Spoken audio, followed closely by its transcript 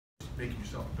making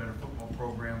yourself a better football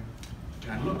program.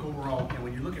 And I look overall,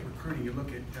 when you look at recruiting, you look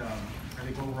at, I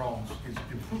think overall is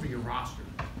improving your roster.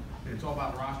 And it's all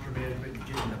about roster management and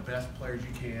getting the best players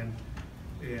you can.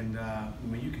 And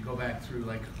you could go back through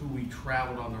like who we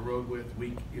traveled on the road with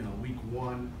week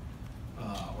one,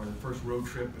 or the first road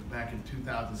trip back in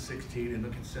 2016, and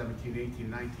look at 17, 18,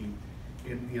 19.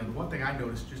 And the one thing I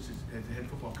noticed just as a head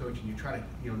football coach, and you try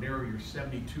to narrow your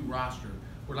 72 roster.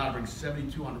 We're allowed to bring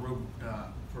 72 on the road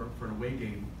for an away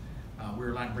game.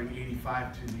 We're allowed to bring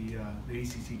 85 to the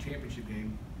ACC championship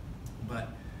game. But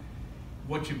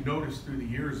what you've noticed through the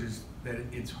years is that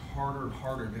it's harder and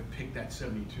harder to pick that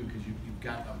 72 because you've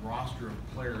got a roster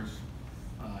of players.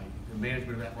 The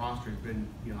management of that roster has been,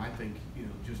 I think,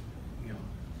 just,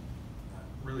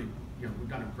 really, we've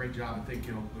done a great job, I think,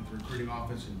 with the recruiting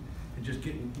office and just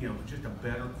getting, just a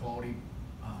better quality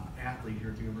athlete here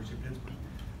at the University of Pittsburgh.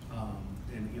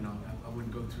 I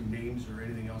wouldn't go through names or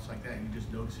anything else like that. You just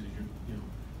notice it as you're,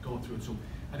 going through it. So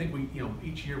I think we,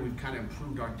 each year we've kind of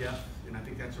improved our depth, and I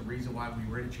think that's a reason why we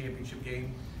were in a championship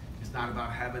game. It's not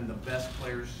about having the best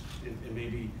players and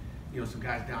maybe, some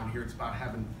guys down here. It's about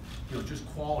having, just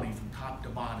quality from top to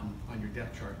bottom on your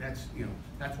depth chart. That's,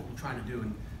 that's what we're trying to do.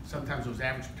 And sometimes those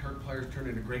average players turn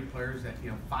into great players. That,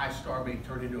 5-star may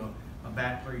turn into a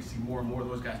bad player. You see more and more of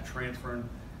those guys transferring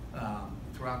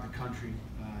throughout the country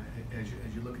as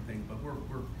you look at things. But we're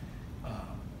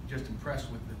just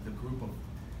impressed with the group of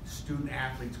student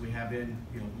athletes we have in.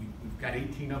 We've got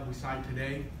 18 of them we signed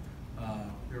today.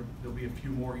 There'll be a few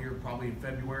more here probably in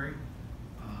February.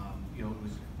 It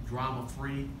was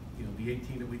drama-free. The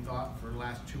 18 that we thought for the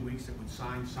last 2 weeks that would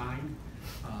signed.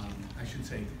 I should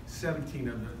say 17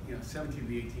 of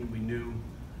the 18 we knew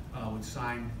would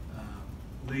sign.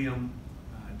 Liam,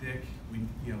 Dick, we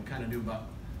kind of knew about.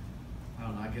 I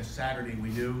don't know. I guess Saturday we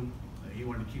knew he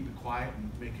wanted to keep it quiet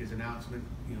and make his announcement.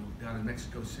 Down in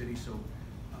Mexico City. So,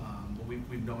 but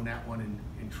we've known that one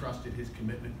and trusted his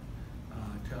commitment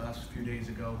to us a few days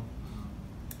ago.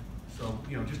 So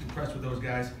just impressed with those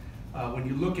guys. When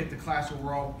you look at the class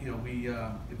overall, we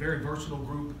a very versatile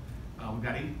group. We've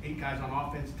got eight guys on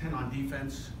offense, 10 on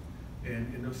defense,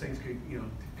 and those things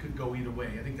could go either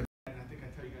way. I think I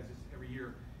tell you guys this every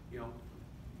year.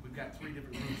 We've got 3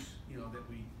 different groups that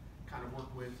we kind of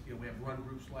work with. We have run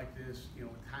groups like this.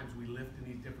 At times we lift in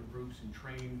these different groups and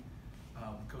train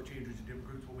with Coach Andrews in different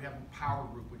groups. But we have a power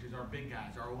group, which is our big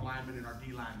guys, our O linemen and our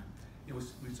D linemen.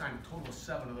 We signed a total of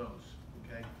 7 of those.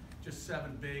 Okay, just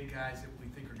 7 big guys that we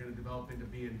think are going to develop into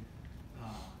being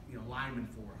linemen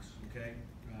for us. Okay,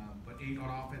 but 8 on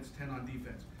offense, 10 on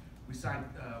defense. We signed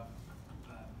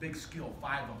big skill,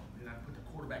 5 of them, and I put the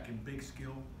quarterback in big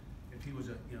skill. If he was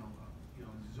a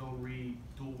zone read,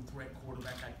 dual threat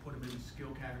quarterback, I put him in the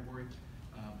skill category.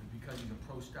 Because he's a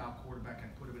pro-style quarterback, I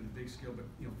put him in the big skill. But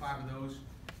 5 of those,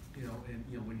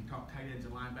 and when you talk tight ends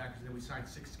and linebackers, and then we signed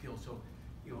 6 skills. So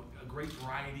a great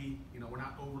variety. We're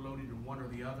not overloaded in one or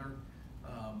the other.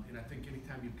 And I think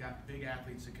anytime you've got big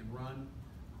athletes that can run,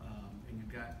 and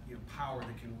you've got power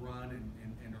that can run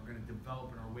and are going to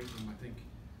develop in our weight room, I think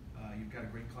you've got a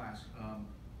great class.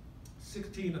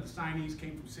 16 of the signees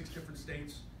came from 6 different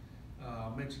states.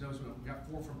 I'll mention those. We got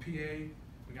 4 from PA.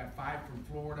 We got 5 from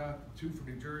Florida, 2 from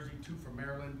New Jersey, 2 from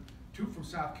Maryland, 2 from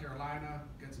South Carolina.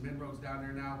 Got some inroads down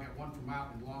there now. Got 1 from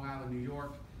out in Long Island, New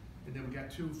York. And then we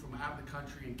got 2 from out of the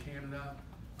country in Canada.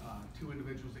 2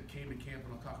 individuals that came to camp,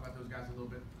 and I'll talk about those guys a little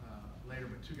bit later.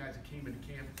 But 2 guys that came into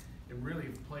camp and really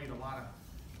have played a lot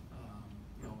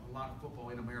of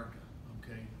football in America.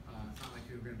 Okay, it's not like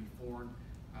they're going to be foreign.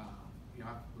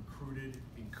 I've recruited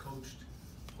and coached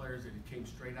players that came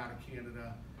straight out of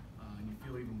Canada. And you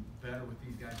feel even better with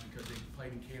these guys because they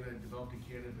played in Canada, developed in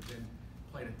Canada, but then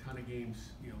played a ton of games,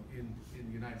 in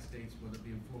the United States, whether it be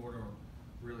in Florida or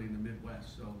really in the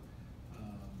Midwest. So,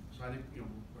 I think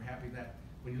we're happy that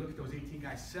when you look at those 18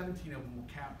 guys, 17 of them were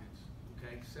captains.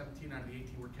 Okay, 17 out of the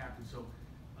 18 were captains. So,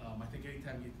 I think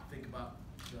anytime you think about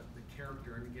the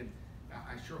character, and again,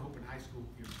 I sure hope in high school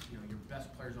your best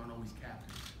players aren't always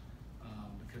captains,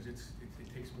 because it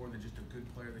takes more than just a good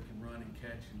player that can run and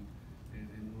catch and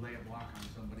lay a block on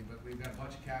somebody. But we've got a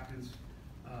bunch of captains.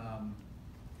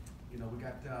 We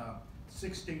got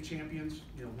 6 state champions,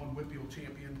 1 Whitfield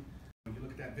champion. When you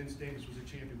look at that, Vince Davis was a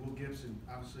champion. Will Gibson,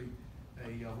 obviously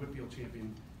a Whitfield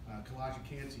champion. Kalijah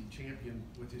Cansey, champion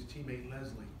with his teammate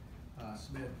Leslie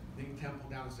Smith. Nate Temple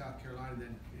down in South Carolina, and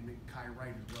then Kai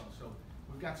Wright as well. So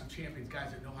we've got some champions,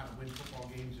 guys that know how to win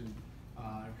football games, and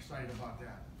I'm excited about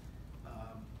that.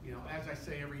 As I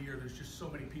say every year, there's just so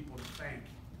many people to thank.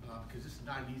 Because this is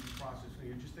not an easy process.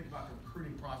 You just think about the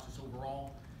recruiting process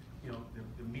overall.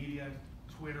 The media,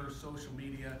 Twitter, social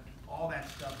media, all that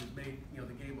stuff has made, you know,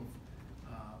 the game of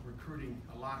recruiting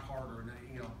a lot harder. And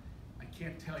you know, I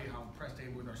can't tell you how impressed I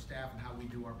am with our staff and how we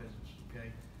do our business.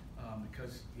 Okay,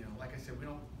 because you know, like I said, we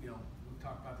don't, you know, we've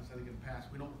talked about this I think in the past.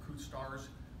 We don't recruit stars.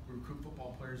 We recruit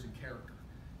football players in character,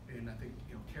 and I think,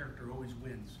 you know, character always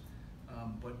wins.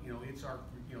 But you know, it's our,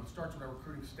 you know, it starts with our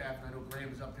recruiting staff, and I know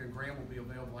Graham is up there, and Graham will be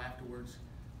available afterwards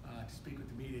to speak with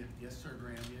the media. Yes, sir,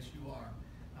 Graham. Yes, you are.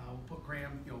 We'll put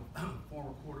Graham, you know,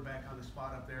 former quarterback, on the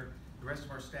spot up there. The rest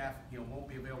of our staff, you know, won't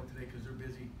be available today because they're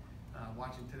busy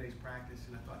watching today's practice,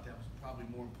 and I thought that was probably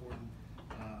more important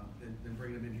than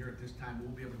bringing them in here at this time.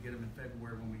 We'll be able to get them in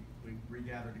February when we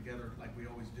regather together like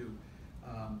we always do.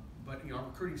 But you know, our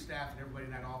recruiting staff and everybody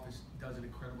in that office does an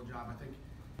incredible job. I think,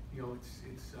 you know,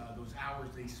 it's those hours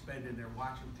they spend in there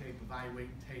watching tape,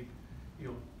 evaluating tape, you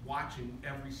know, watching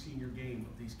every senior game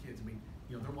of these kids. I mean,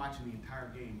 you know, they're watching the entire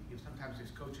game. You know, sometimes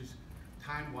as coaches,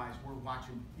 time-wise, we're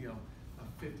watching, you know,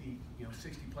 a 50, you know,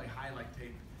 60 play highlight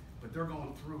tape, but they're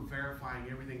going through verifying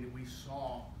everything that we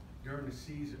saw during the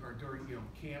season or during, you know,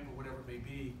 camp or whatever it may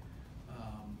be.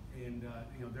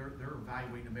 You know, they're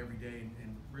evaluating them every day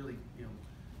and really, you know,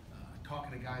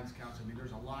 talking to guidance counselors. I mean,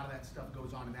 there's a lot of that stuff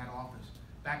goes on in that office.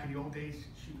 Back in the old days,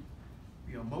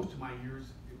 you know, most of my years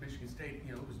at Michigan State,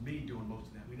 you know, it was me doing most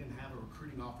of that. We didn't have a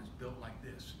recruiting office built like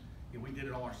this. You know, we did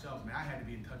it all ourselves. I mean, I had to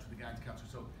be in touch with the guidance counselor.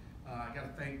 So I got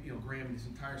to thank, you know, Graham and his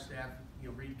entire staff, you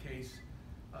know, Reed Case,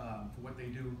 for what they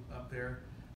do up there.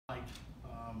 Like,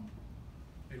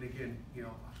 and again, you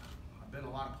know, I've been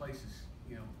a lot of places.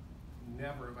 You know,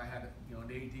 never have I had, you know, an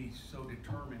AD so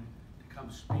determined to come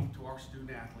speak to our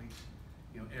student athletes,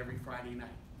 you know, every Friday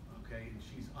night. Okay, and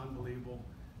she's unbelievable.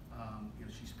 You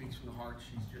know, she speaks from the heart.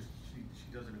 She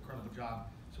does an incredible job.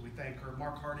 So we thank her.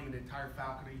 Mark Harding and the entire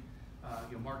faculty.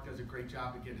 You know, Mark does a great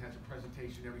job. Again, has a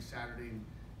presentation every Saturday. And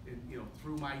you know,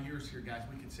 through my years here, guys,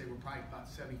 we can say we're probably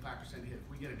about 75% hit. If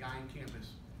we get a guy on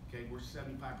campus, okay, we're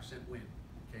 75% win.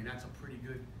 Okay, and that's a pretty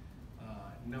good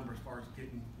number as far as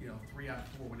getting, you know, 3 out of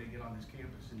 4 when they get on this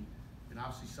campus. And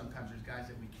obviously sometimes there's guys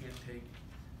that we can't take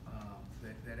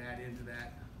that add into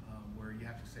that, where you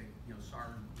have to say, you know,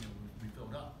 sorry, you know, we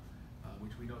filled up,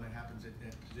 which we know that happens at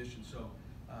that position. So,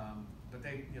 but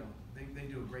they, you know, they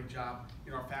do a great job.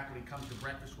 You know, our faculty comes to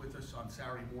breakfast with us on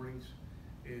Saturday mornings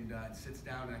and sits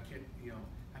down. And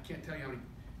I can't tell you how many,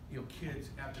 you know,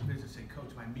 kids after visit say, Coach,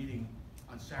 my meeting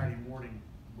on Saturday morning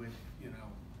with, you know,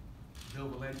 Bill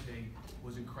Valente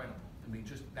was incredible. I mean,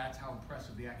 just that's how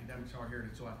impressive the academics are here.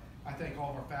 And so I thank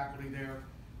all of our faculty there.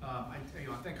 I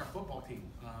thank our football team.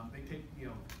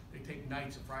 They take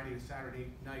nights, a Friday and Saturday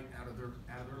night out of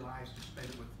their lives to spend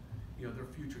it with, you know, their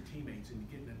future teammates and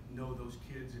getting to know those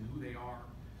kids and who they are.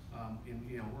 And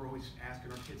you know, we're always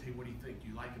asking our kids, hey, what do you think? Do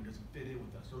you like them? Does it fit in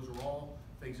with us? Those are all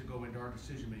things that go into our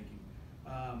decision making.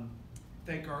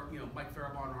 Thank our, you know, Mike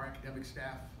Farabon, our academic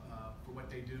staff, for what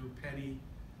they do. Penny,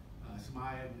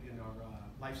 Samaya, and our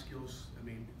life skills. I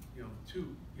mean, you know,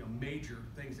 two, you know, major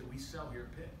things that we sell here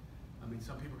at Pitt. I mean,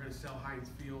 some people are going to sell Heinz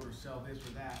Field or sell this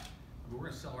or that. I mean, we're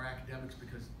going to sell our academics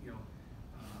because, you know,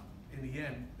 in the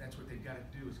end, that's what they've got to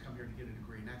do is come here to get a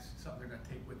degree, and that's something they're going to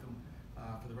take with them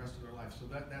for the rest of their life. So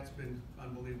that's been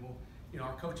unbelievable. You know,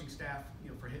 our coaching staff,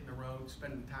 you know, for hitting the road,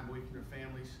 spending time away from their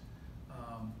families.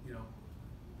 You know,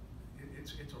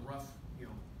 it's a rough, you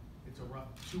know, it's a rough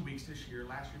 2 weeks this year.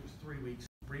 Last year was 3 weeks.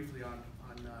 Briefly on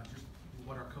just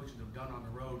what our coaches have done on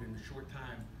the road in a short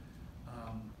time.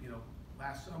 You know,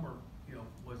 last summer, you know,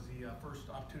 was the first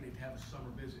opportunity to have a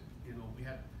summer visit. You know, we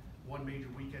had one major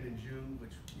weekend in June,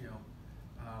 which, you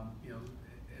know,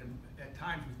 and at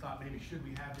times we thought maybe should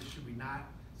we have this, should we not?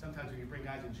 Sometimes when you bring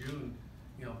guys in June,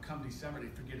 you know, come December, they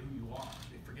forget who you are.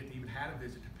 They forget they even had a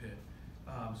visit to Pitt.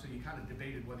 So you kind of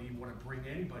debated whether you want to bring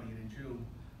anybody in June.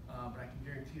 But I can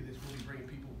guarantee you this, we'll be bringing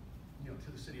people, you know, to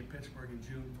the city of Pittsburgh in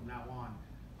June from now on.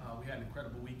 We had an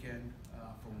incredible weekend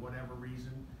for whatever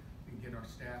reason. We can get our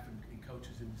staff and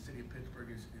coaches in the city of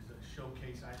Pittsburgh is a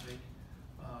showcase, I think.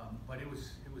 But it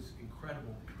was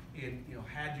incredible. And you know,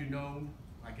 had you known,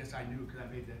 I guess I knew because I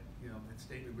made that, you know, that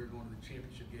statement we were going to the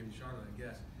championship game in Charlotte, I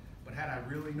guess. But had I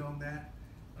really known that,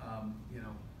 you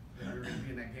know, that we were going to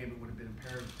be in that game, it would have been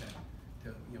imperative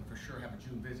to you know, for sure have a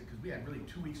June visit because we had really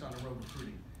 2 weeks on the road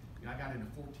recruiting. You know, I got into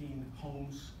 14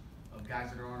 homes of guys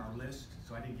that are on our list,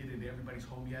 so I didn't get into everybody's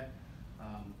home yet.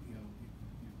 You know,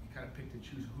 you kind of picked and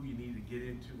choose who you needed to get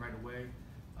into right away.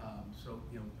 So,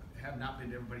 you know, have not been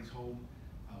to everybody's home.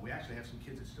 We actually have some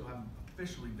kids that still haven't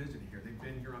officially visited here. They've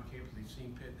been here on campus, they've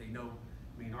seen Pitt, they know.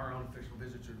 I mean, our unofficial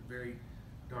visits are very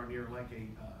darn near like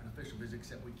an official visit,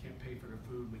 except we can't pay for their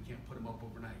food, we can't put them up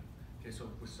overnight. Okay, so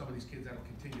with some of these kids, that'll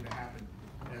continue to happen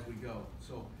as we go.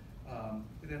 So And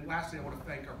then lastly, I want to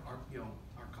thank our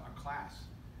class,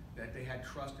 that they had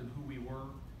trust in who we were.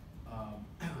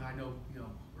 I know,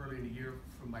 early in the year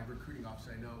from my recruiting office,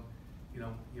 I know,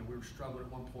 we were struggling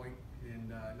at one point and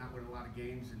not winning a lot of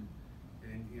games, and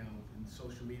and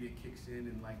social media kicks in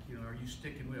and like, are you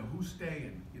sticking with, who's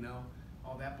staying,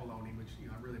 all that baloney, which,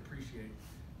 I really appreciate.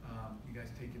 You guys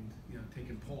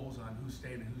taking polls on who's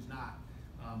staying and who's not.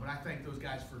 But I thank those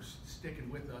guys for sticking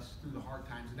with us through the hard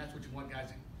times, and that's what you want, guys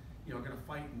that, are going to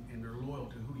fight and they're loyal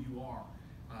to who you are.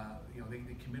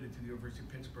 They committed to the University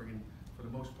of Pittsburgh, and for the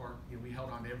most part, we held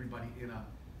on to everybody in a,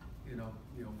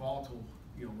 volatile,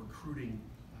 recruiting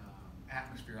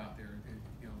atmosphere out there,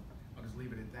 and I'll just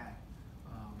leave it at that.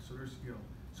 So there's,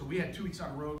 so we had 2 weeks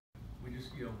on the road. We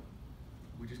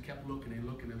just kept looking and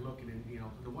looking and looking, and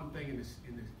the one thing in this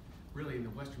really in the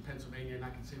Western Pennsylvania, and I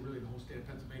can say really the whole state of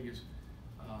Pennsylvania is,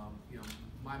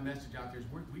 my message out there is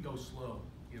we go slow.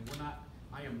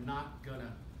 I am not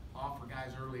gonna offer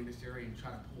guys early in this area and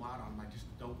try to pull out on them. I just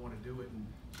don't want to do it, and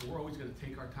so we're always going to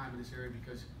take our time in this area,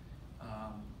 because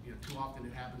too often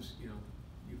it happens,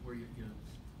 where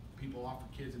people offer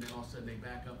kids and then all of a sudden they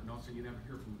back up and all of a sudden you never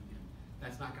hear from them again.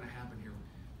 That's not going to happen here,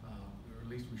 or at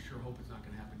least we sure hope it's not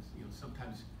going to happen.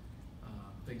 Sometimes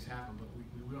things happen, but we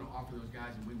want to offer those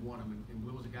guys, and we want them. And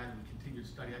Will was a guy that would continue to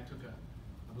study. I took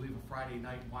I believe a Friday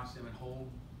night and watched them at home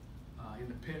in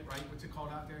the Pitt, right? What's it called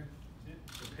out there?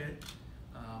 The Pitt.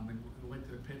 And we went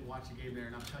to the Pitt and watched the game there.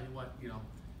 And I'll tell you what,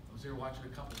 I was there watching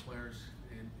a couple players,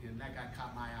 and that guy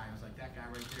caught my eye. I was like, that guy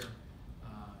right there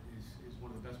is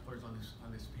one of the best players on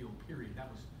this field. Period. That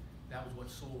was what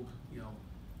sold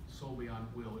me on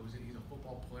Will. He's a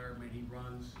football player, man. He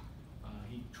runs,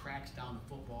 he tracks down the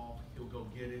football. He'll go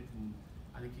get it, and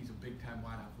I think he's a big time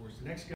wideout for us. The next guy.